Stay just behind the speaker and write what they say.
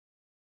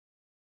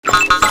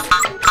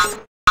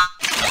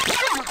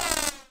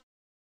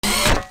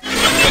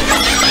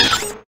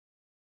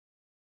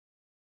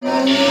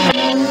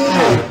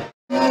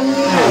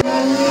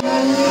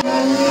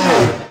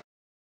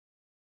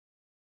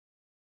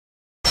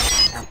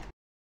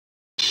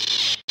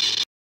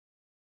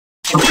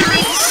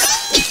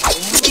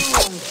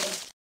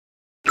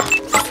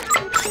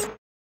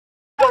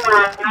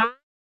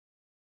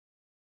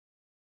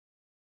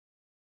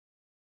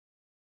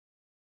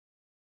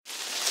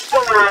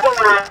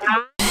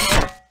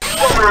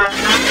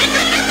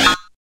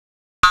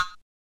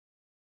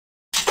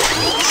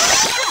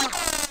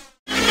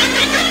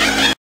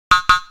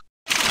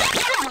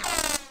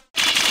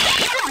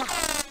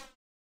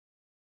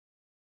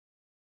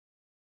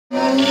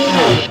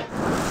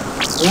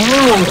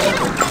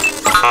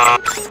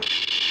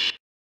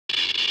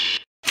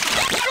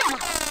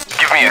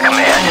Give me a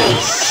command.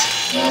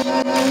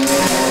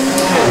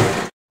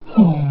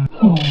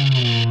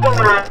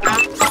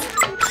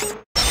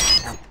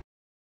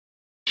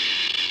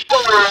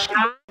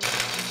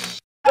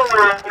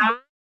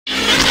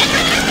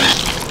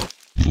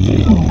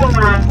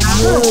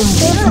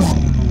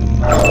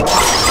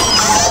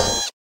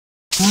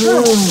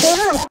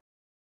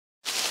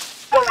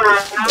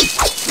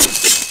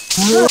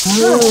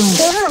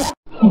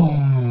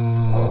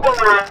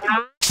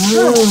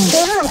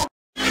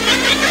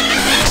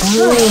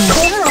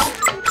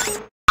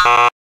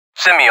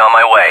 Send me on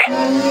my way.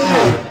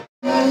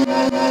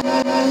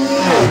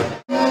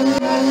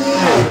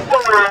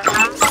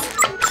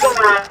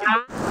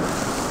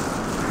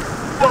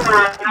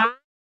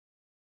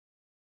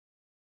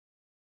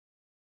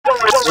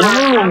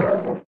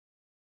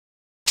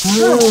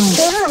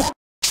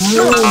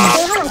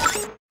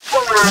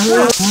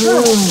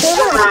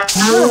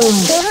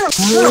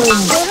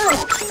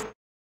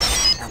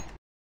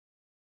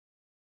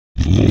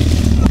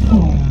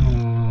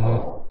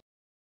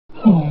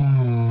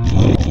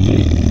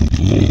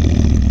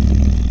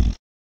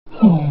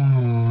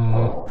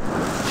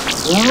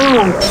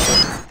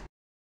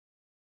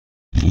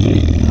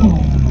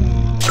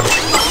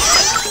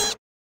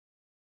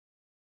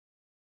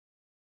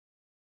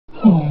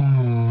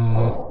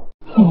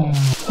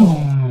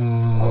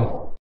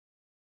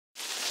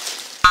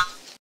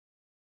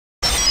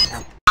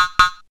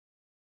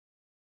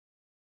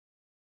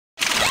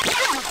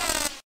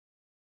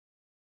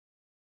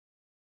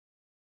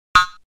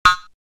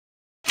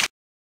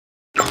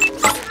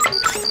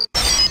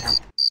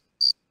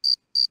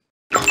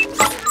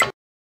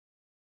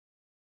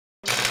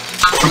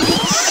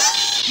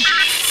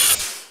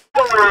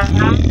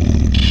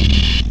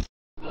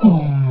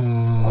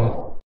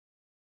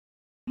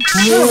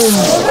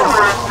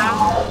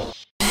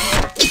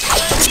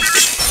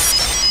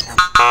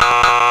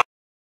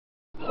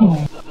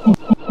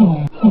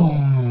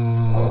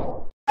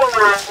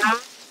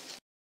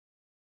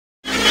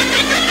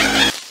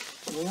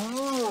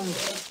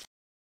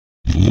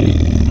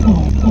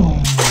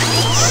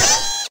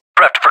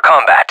 Prepped for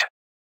combat.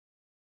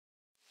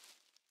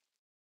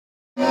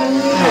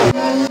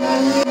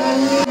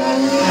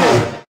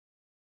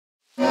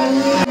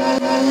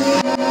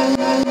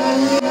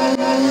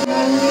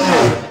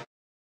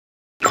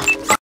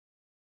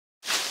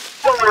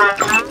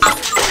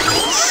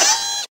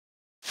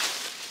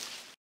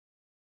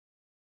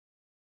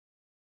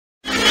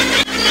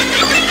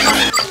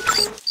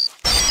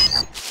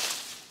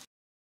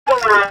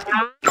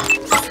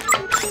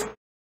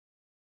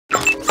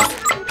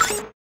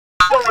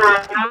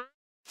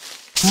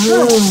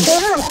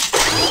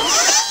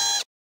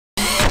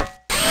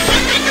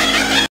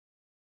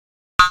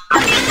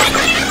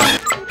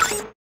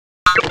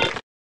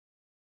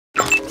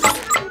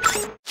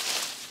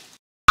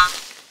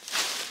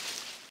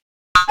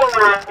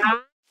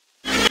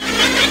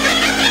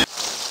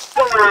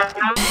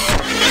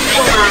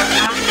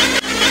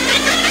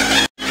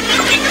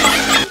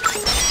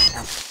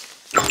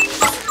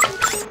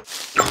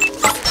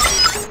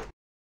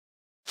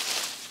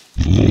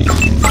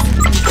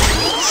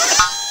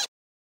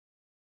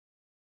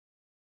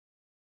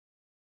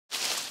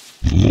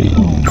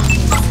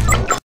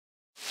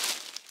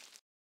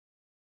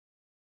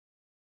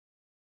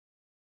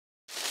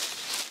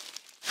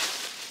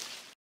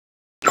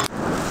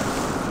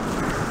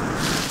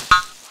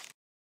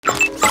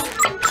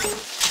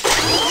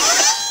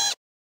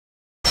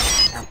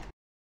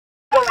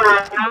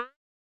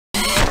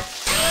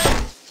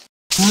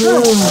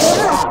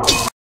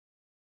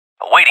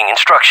 Awaiting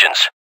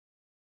instructions.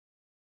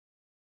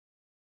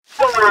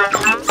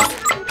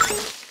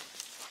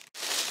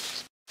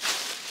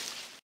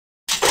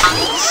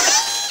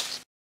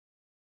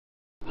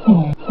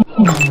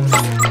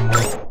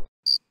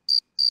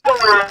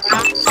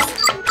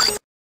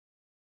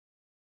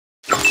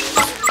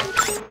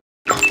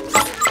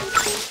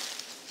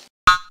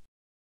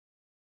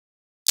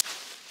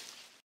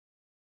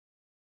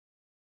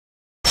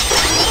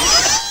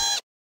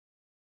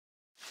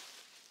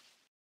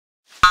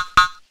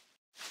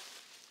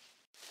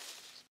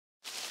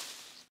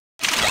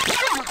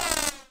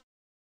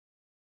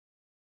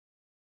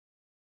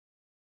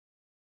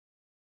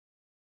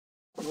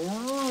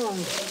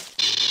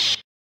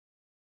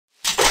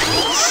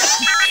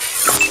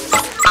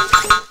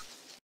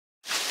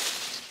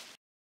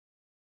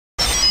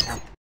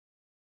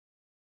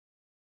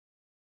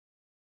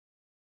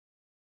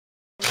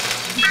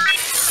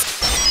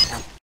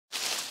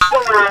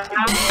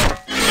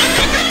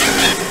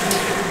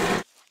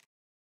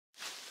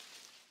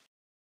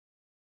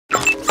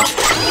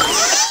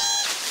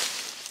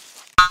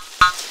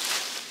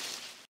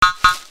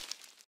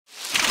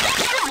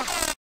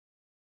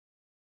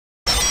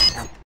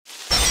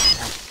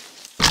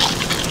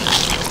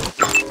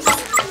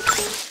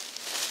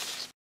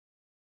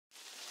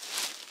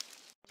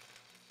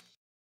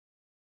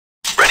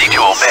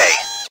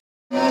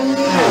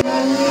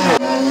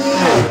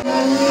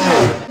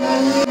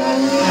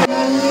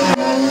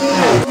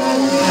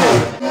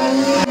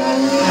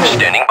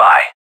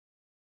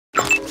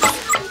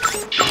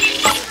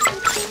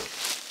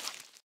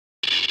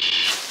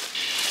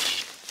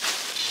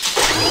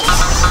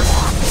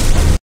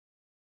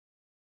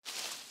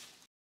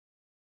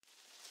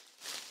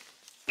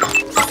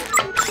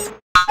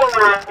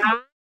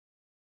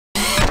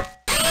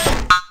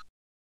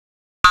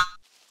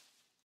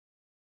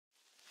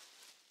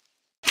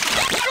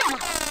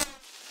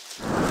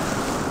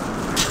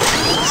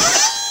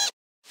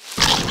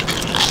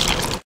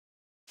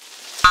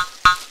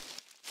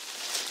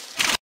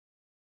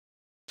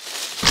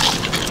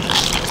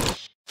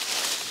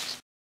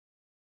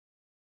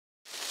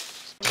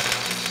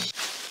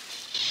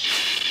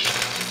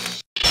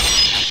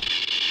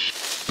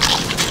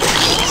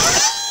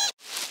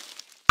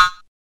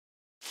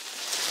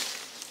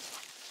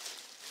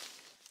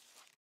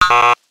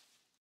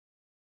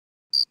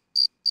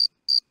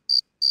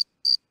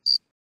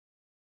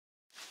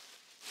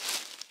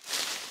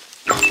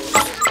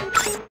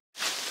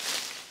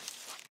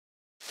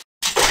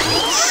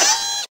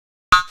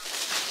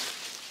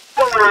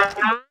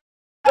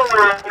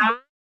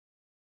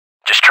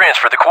 Just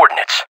transfer the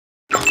coordinates.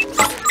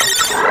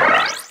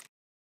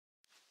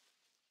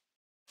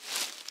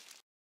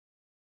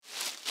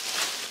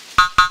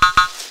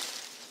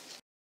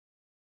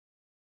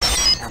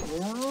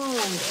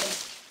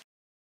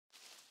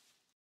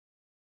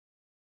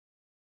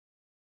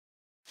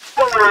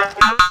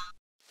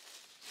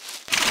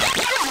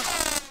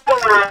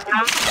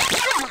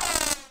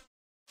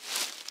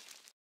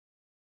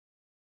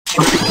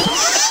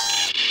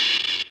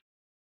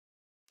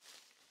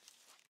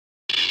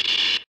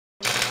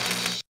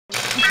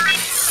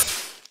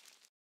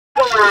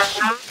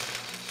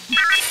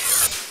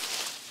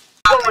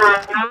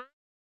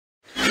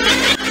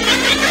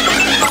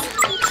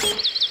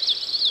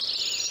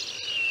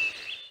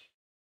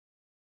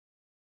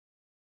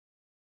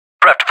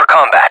 Prepped for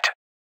combat.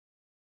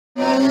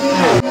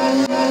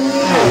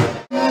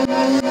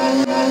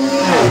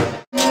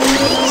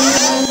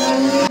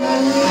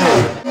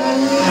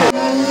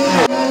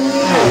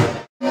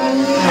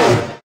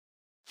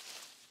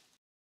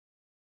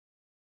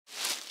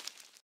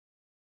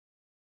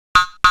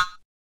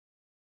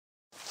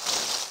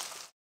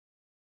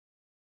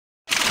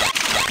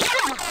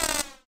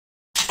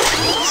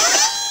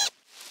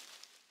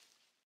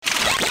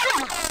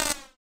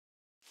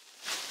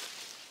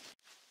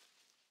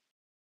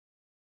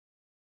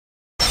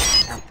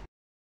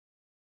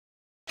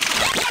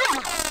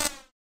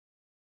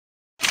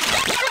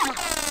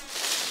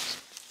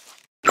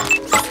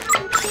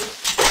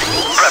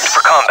 Prepped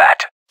for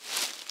combat.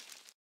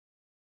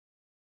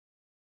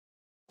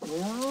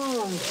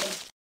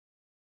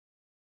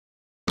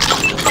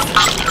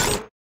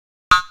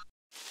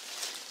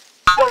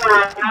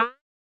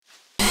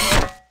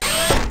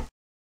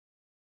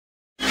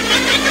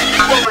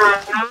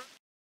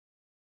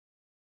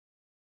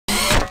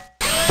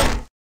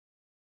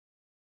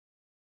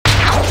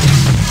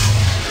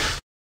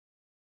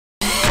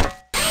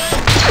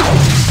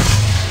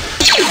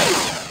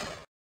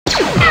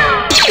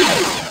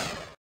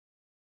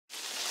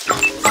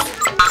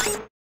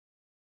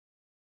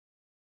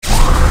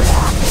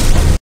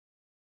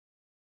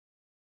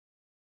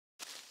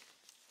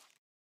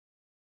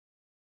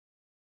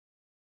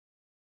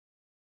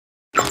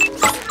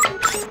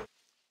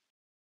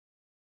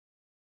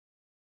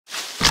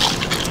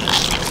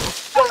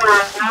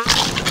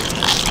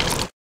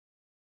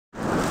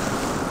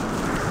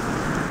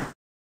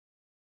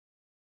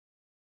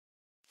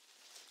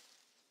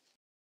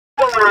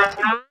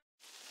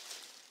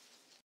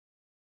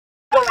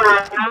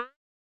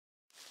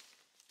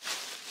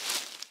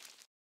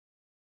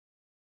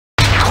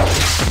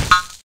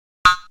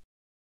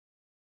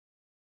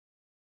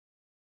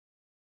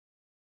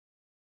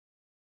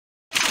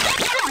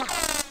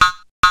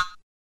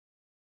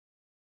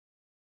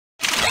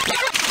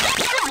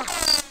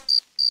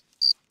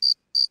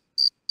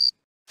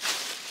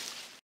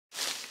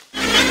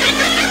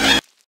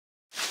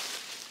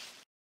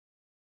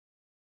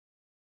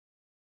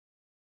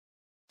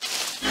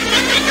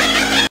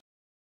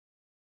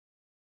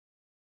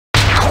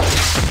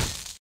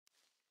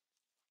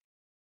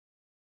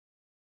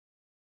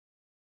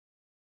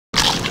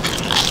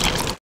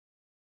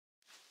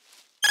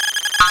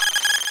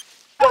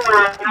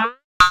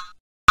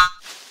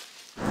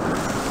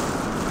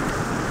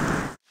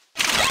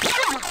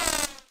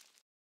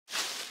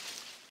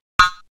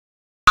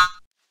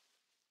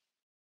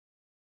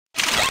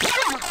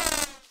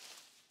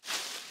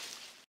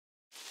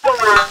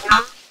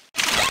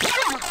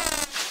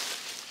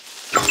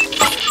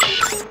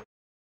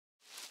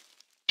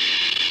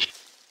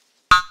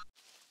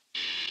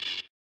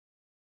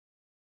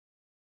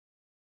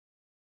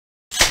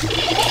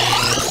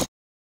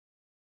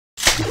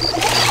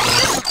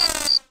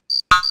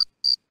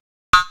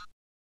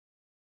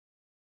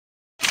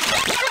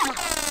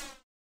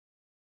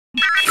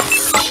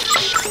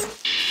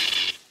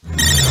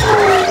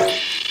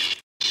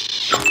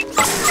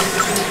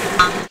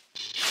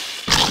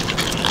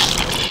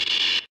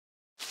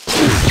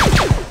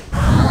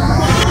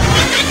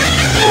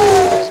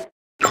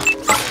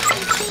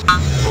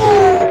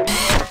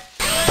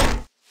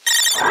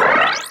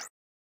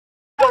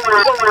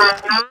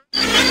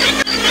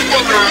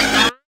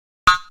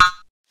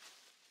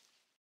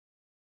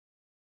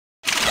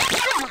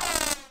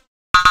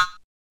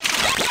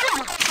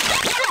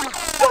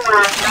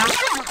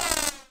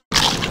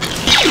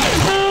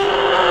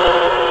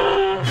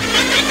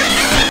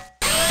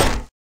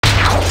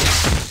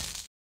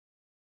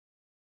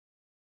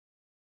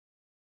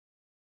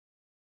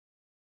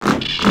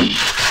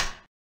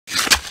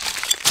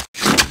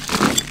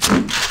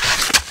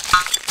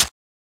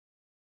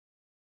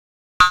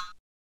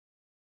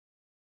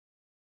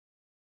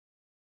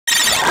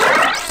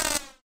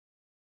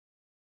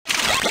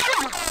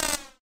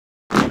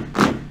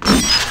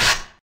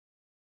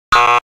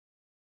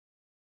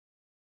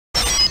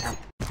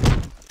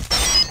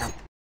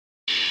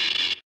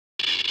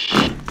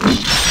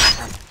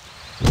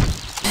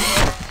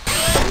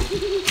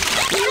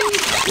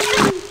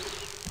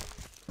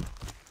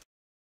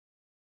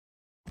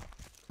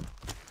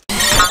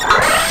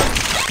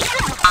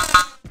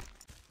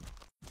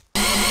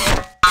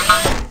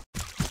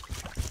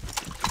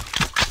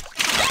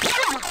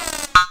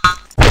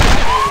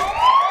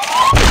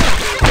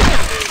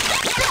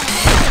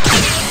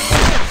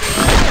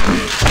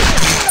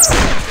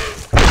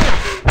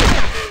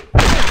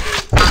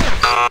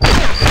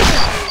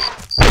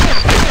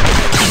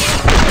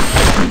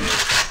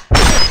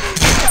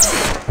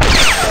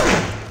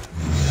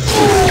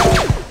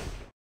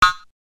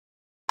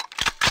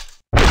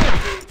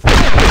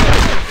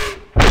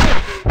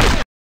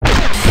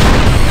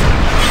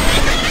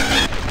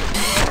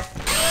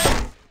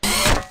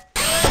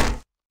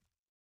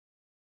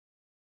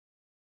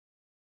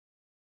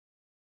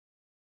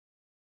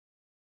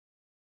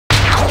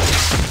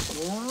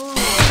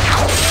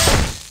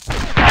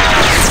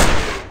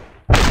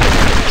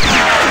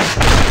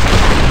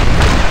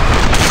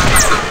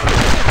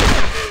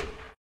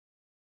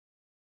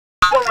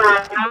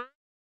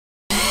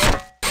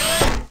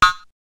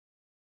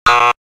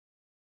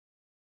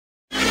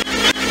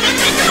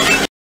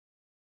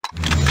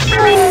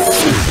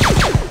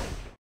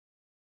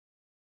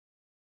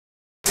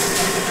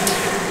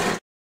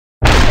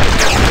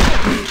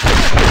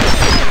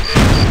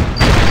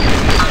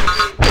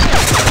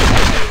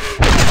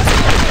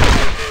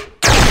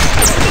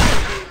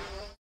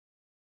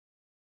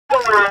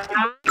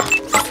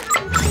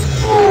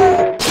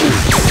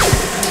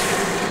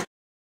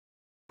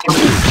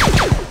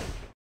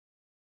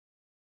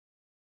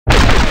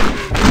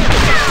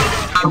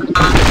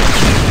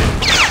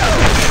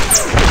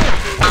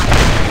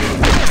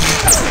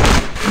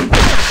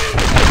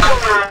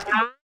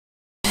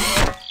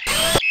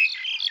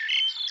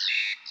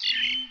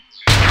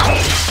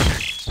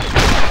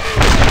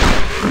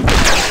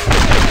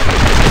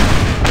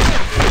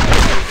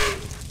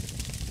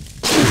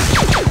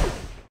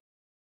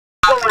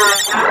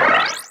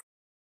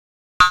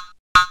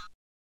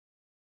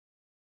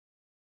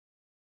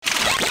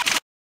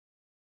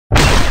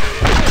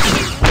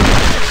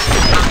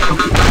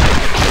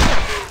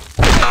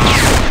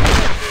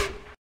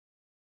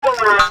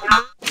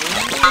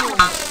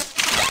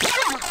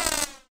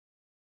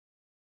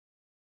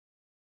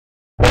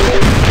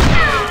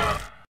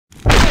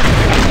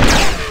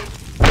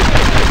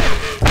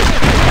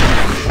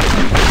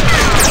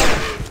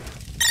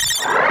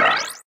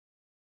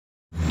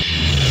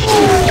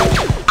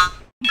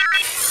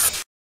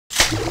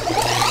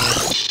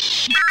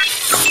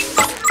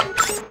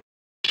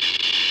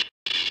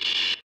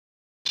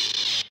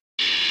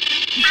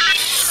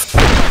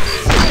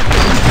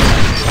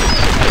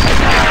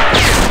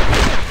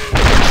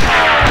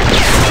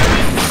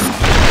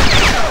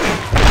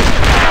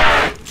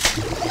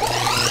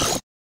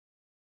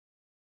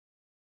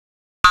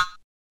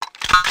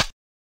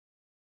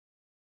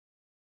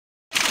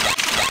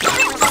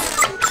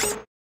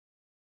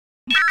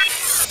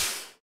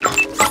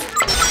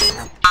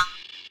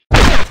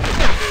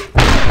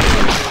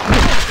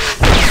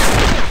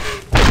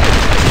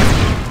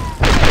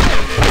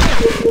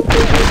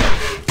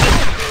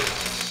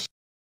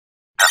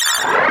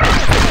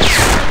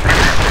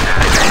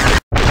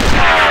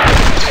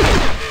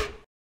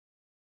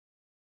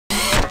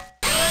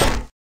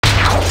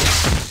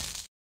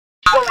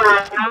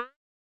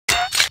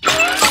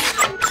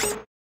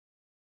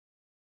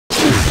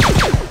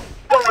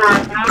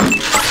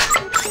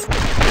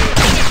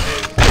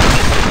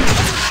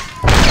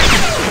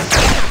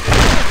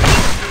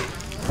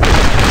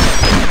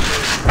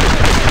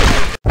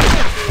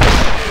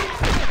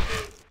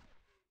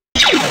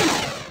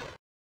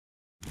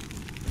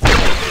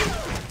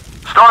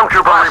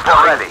 Stormtrooper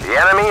report ready. The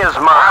enemy is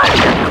mine.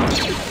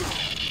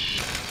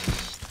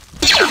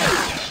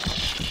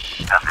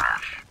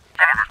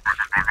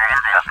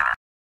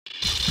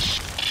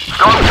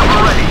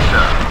 Stormtrooper ready,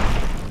 sir.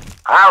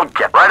 I'll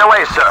get right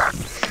away, sir.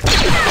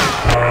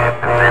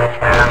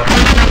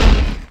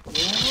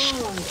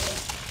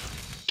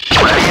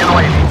 Ready and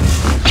waiting.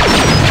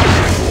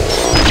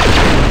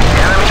 The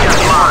enemy is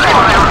mine.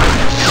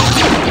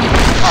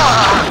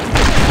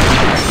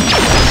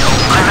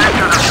 I'm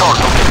after the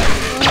total.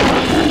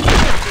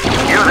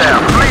 You there,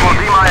 please. Will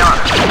be my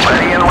honor.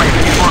 Ready and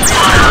waiting. It will be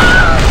my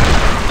honor.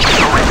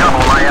 I'll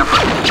redouble my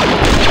efforts.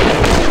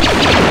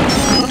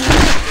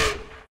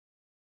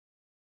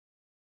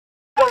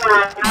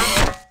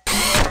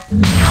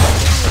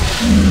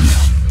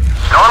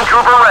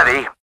 Stormtrooper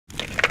ready.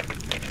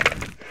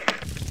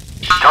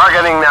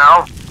 Targeting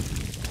now.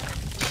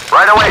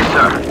 Right away,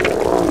 sir.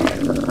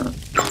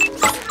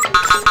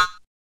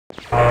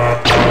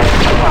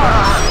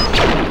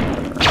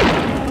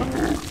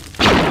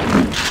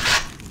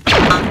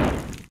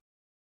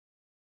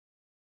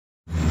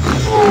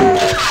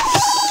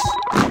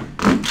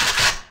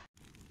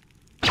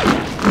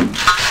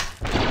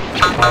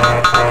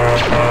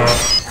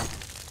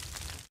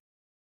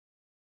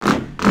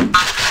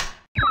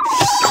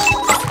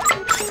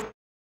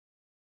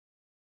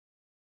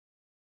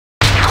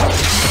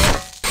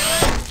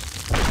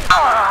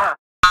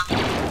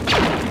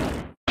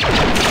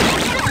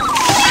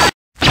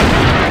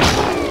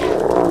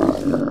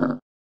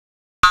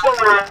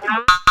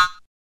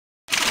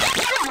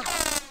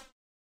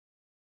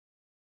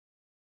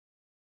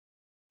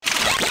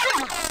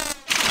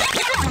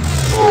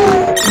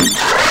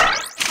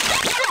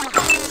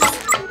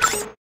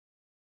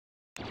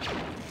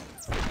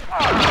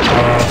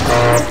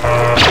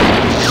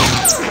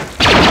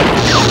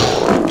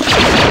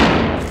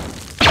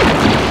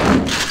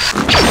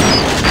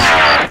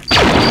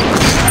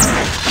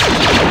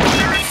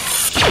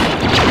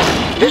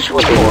 This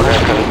will be order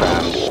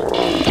confirmed.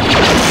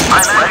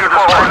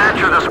 I'm at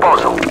your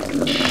disposal.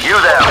 You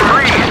there,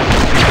 freeze!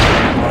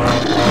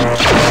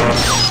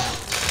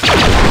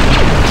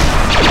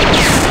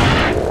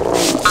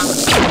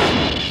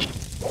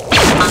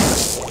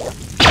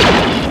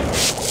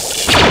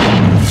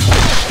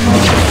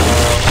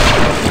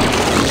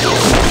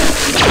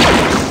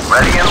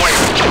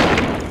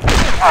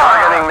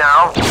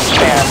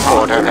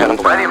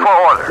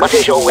 What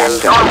is your will?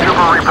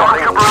 Stormtrooper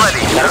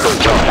reporting.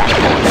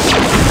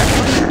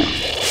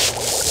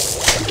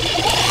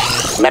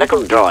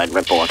 Medical droid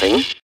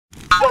reporting.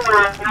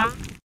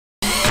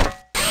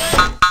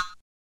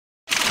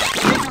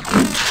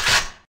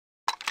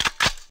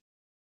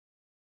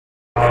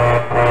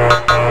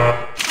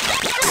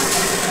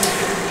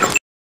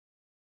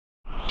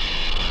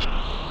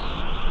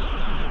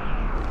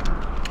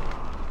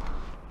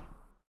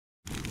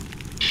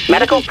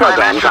 Medical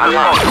programs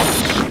online.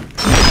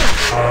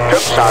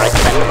 Troops are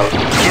expendable.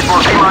 It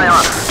will be my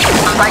honor.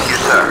 Thank you,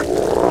 sir.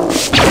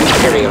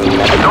 Imperial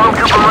medical.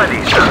 Stormtrooper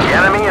ready, sir. The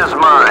enemy is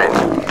mine.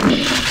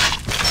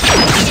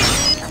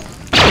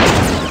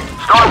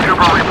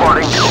 Stormtrooper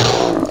reporting.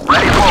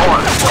 Ready for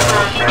order.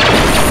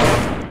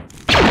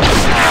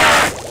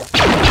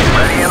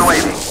 Ready and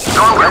waiting.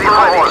 Stormtrooper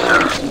ready, sir.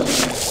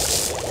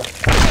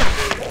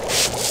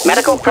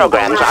 Medical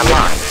programs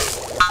online.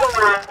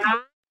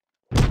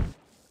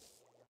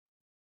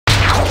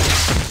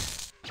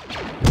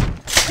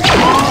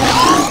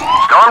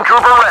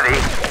 Stormtrooper ready.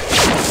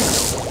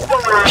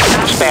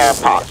 Spare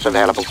parts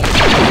available.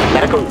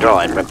 Medical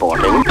droid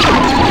reporting.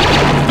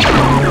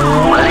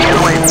 Ready and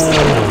waiting.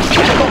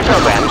 Medical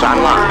programs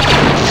online.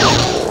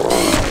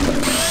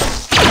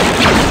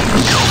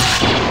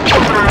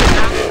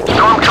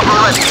 Stormtrooper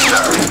ready,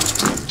 sir.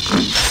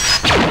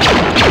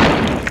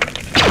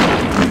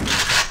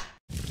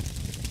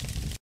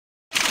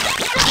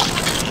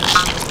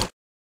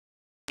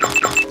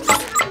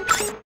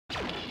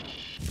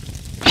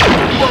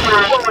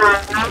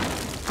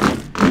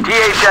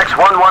 THX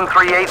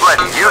 1138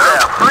 ready. You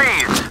there,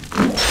 freeze!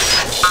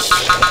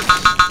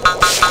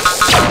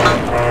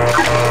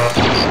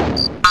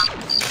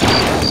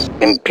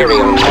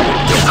 Imperial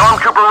medical.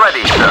 Stormtrooper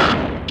ready, sir.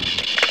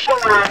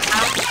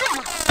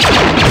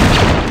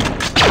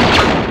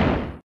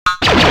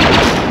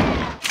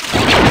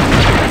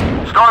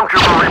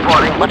 Stormtrooper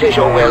reporting. What is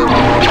your will?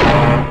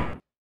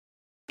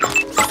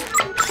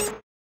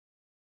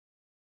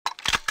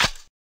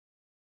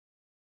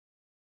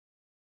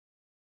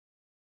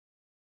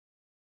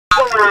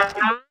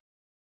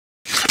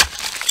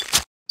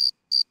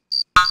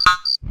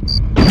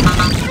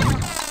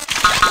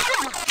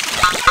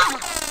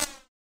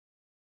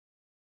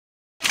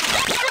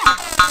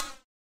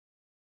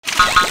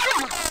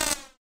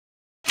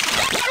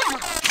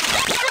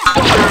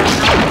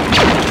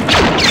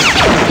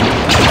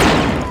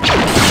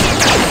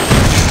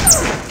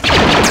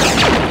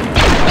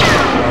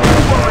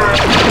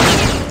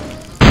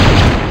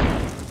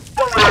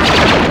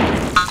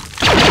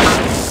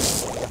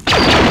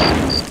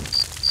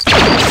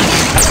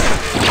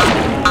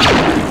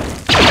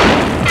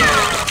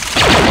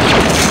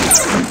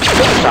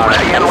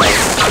 Ready and wait.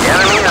 The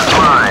enemy is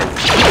mine.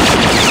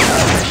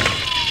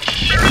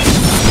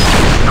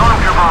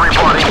 Stormtrooper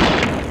reporting.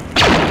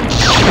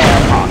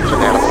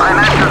 I'm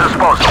at your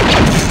disposal.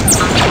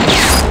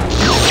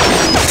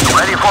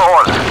 Ready for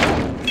order.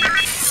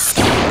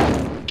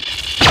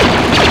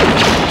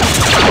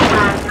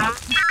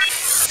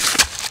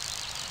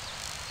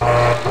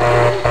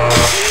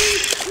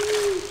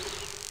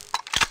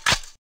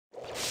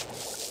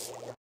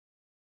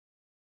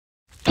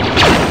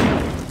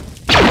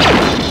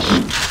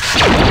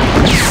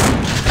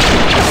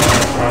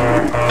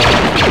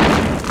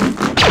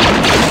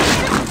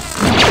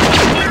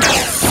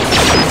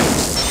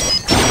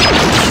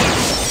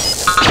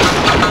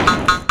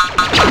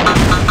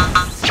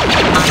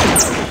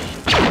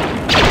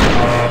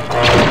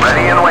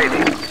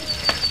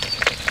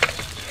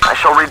 I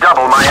shall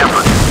redouble my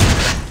efforts.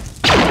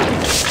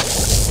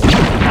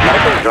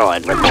 Medical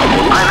droid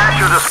reporting. I'm at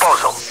your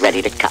disposal.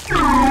 Ready to cut.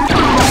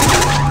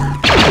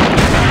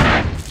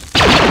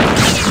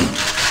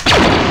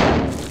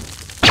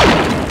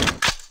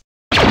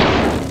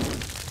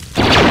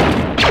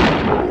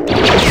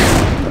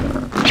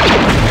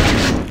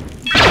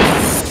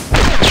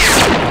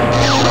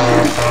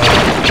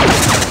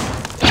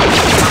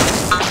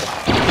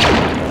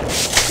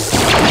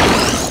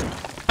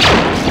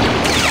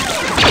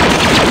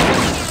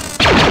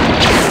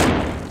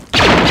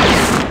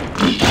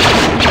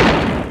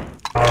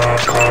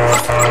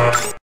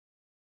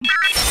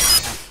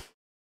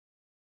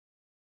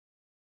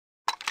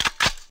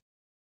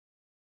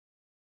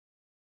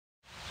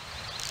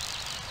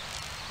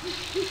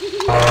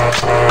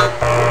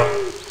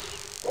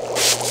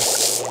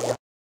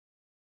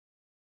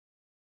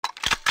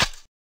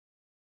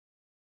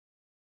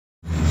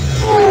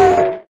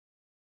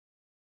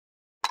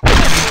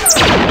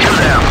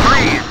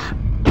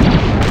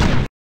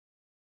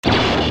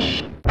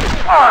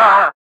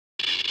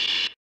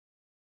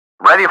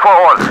 Ready for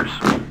orders.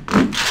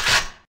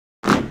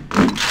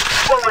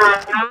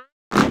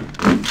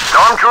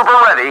 Stormtrooper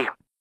ready.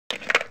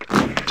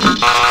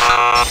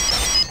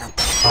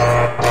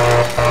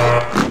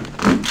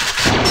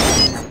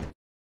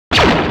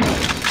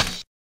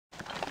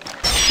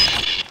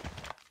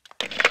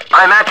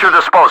 I'm at your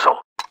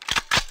disposal.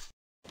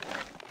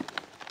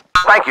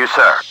 Thank you,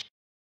 sir.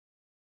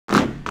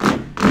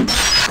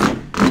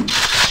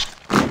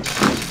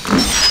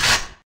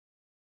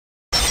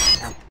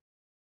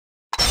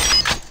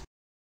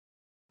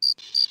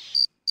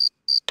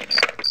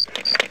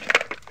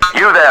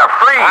 You there,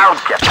 freeze! I'll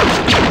get them.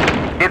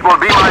 It will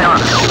be my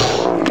honor.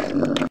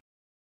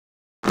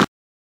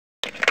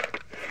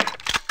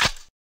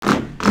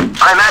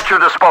 I'm at your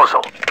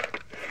disposal.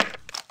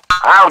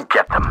 I'll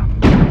get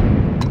them.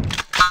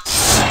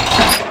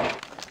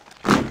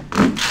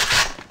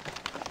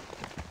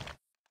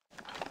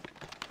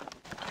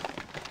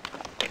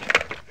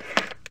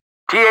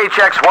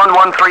 THX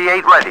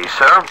 1138 ready,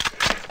 sir.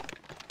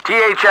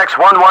 THX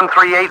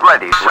 1138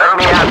 ready, sir. Let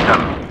me at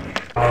them.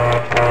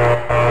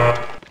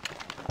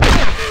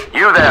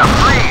 You there,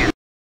 freeze!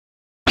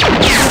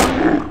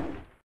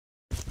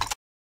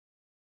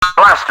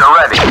 Blaster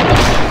ready.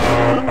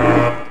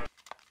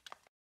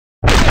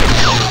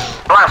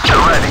 Blaster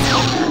ready.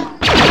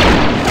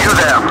 You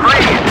there,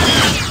 freeze!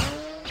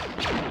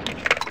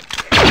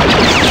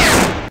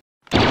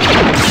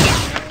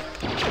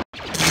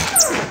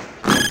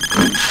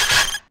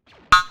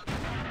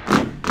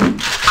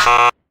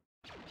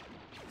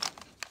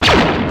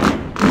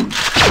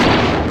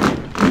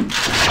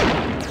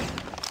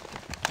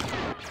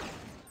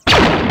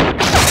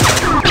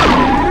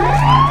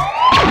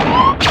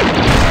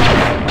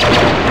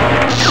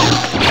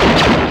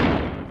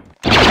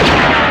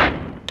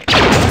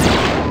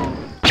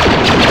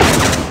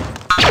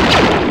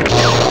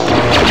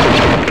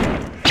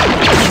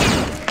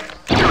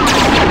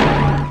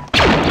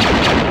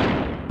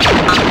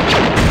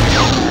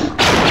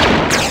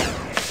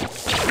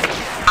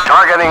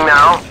 Targeting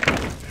now.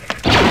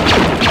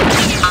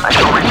 I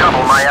shall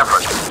redouble my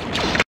efforts.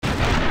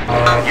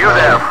 You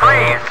there,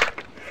 freeze!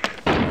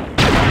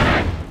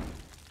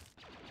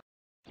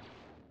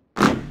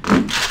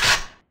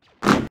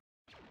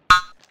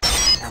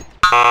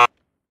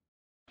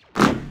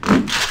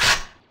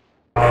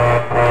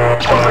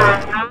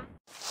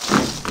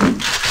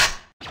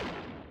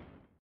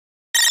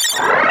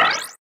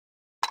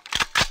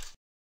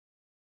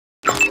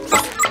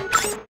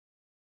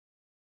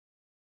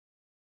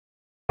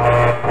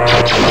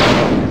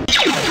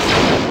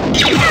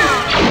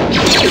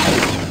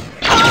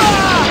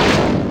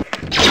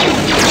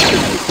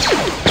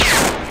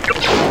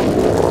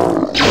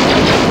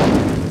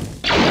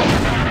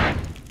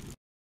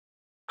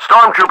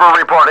 Stormtrooper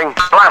reporting.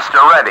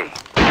 Blaster ready.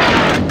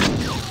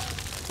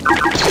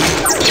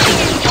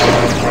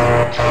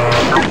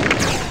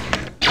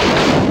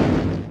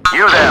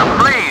 You there,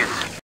 freeze!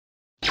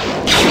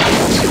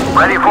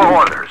 Ready for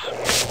orders.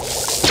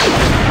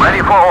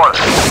 Ready for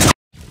orders.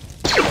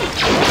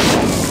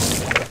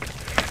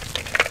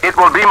 It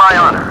will be my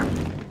honor.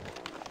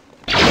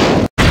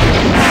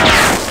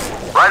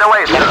 Right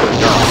away, sir.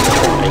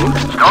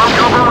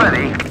 Stormtrooper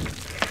ready.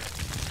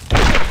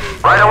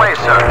 Right away,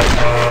 sir.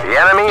 The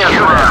enemy is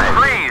arrived.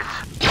 Freeze!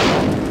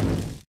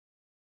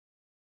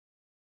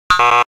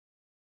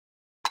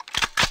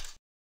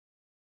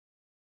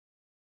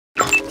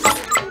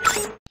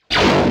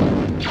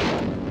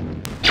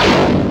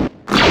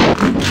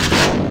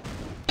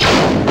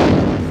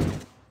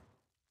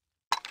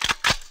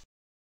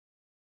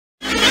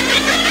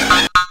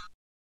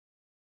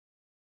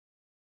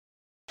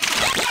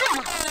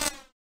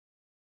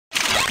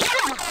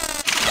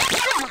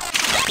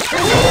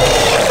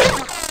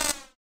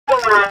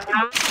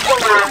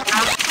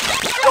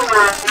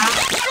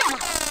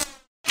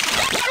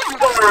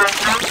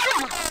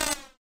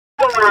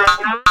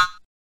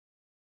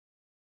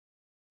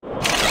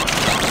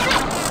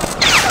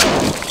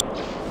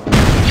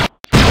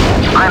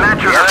 I'm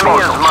at your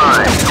disposal. The enemy is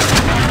mine.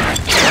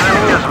 The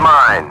enemy is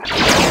mine.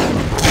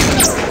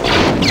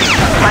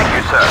 Thank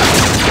you, sir.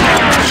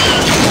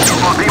 It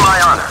will be my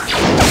honor.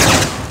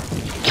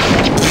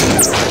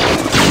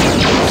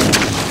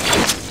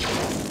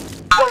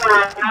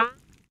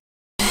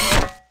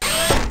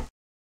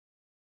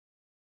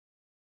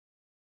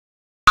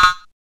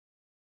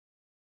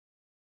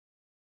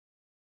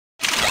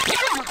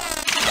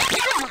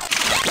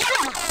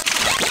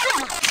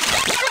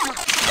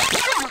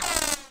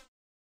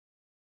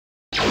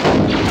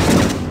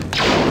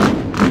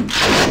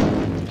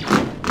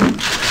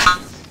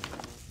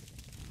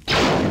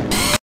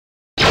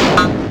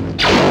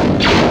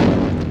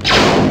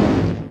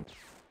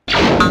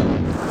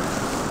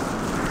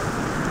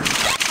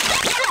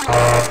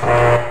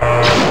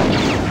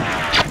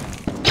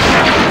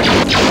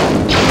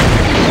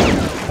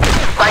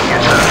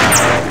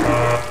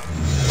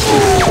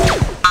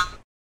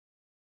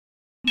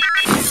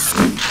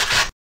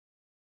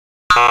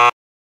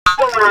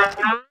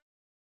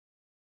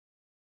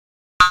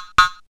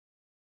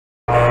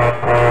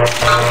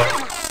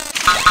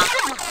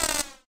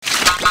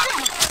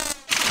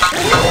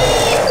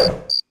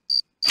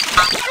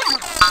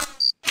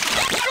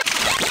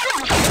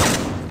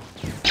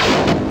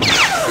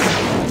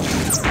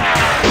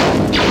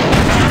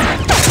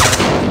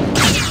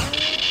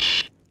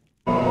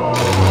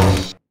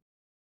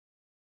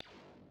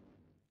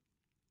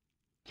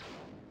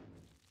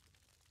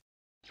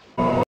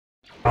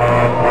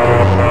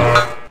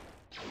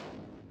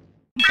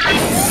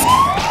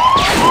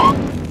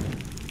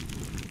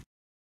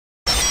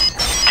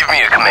 Give me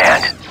a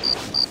command.